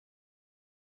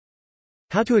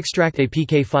How to extract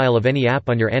APK file of any app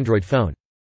on your Android phone.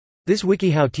 This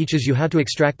WikiHow teaches you how to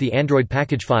extract the Android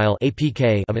package file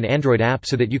 (APK) of an Android app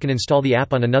so that you can install the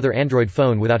app on another Android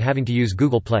phone without having to use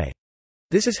Google Play.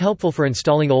 This is helpful for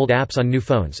installing old apps on new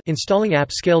phones, installing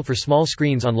apps scaled for small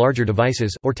screens on larger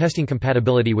devices, or testing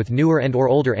compatibility with newer and/or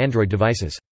older Android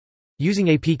devices. Using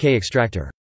APK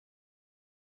Extractor.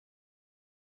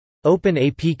 Open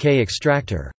APK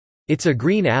Extractor. It's a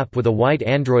green app with a white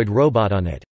Android robot on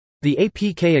it. The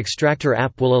APK Extractor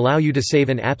app will allow you to save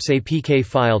an app's APK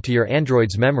file to your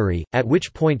Android's memory, at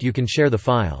which point you can share the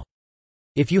file.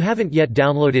 If you haven't yet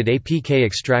downloaded APK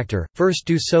Extractor, first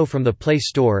do so from the Play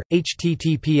Store,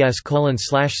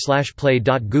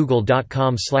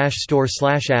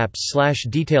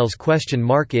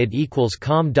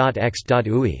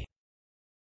 https://play.google.com/stores/apps/details?id=com.x.ui.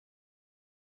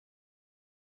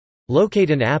 Locate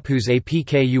an app whose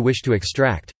APK you wish to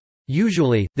extract.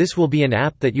 Usually, this will be an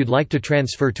app that you'd like to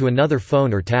transfer to another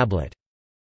phone or tablet.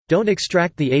 Don't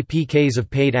extract the APKs of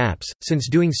paid apps, since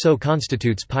doing so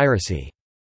constitutes piracy.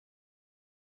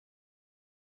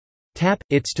 Tap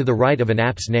 "It's" to the right of an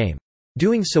app's name.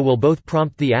 Doing so will both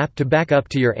prompt the app to back up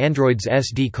to your Android's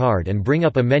SD card and bring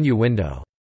up a menu window.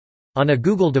 On a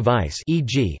Google device,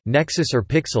 e.g., Nexus or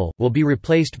Pixel, will be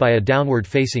replaced by a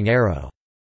downward-facing arrow.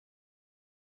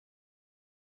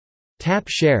 Tap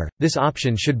Share. This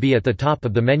option should be at the top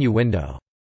of the menu window.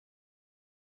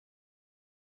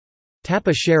 Tap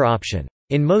a Share option.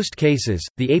 In most cases,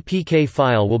 the APK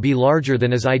file will be larger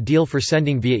than is ideal for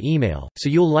sending via email, so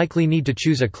you'll likely need to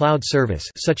choose a cloud service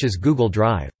such as Google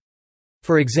Drive.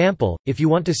 For example, if you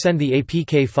want to send the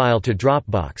APK file to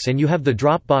Dropbox and you have the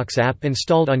Dropbox app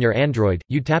installed on your Android,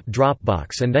 you tap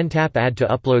Dropbox and then tap Add to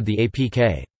upload the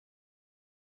APK.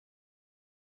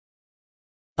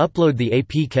 Upload the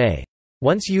APK.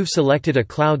 Once you've selected a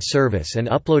cloud service and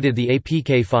uploaded the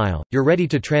APK file, you're ready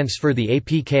to transfer the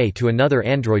APK to another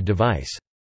Android device.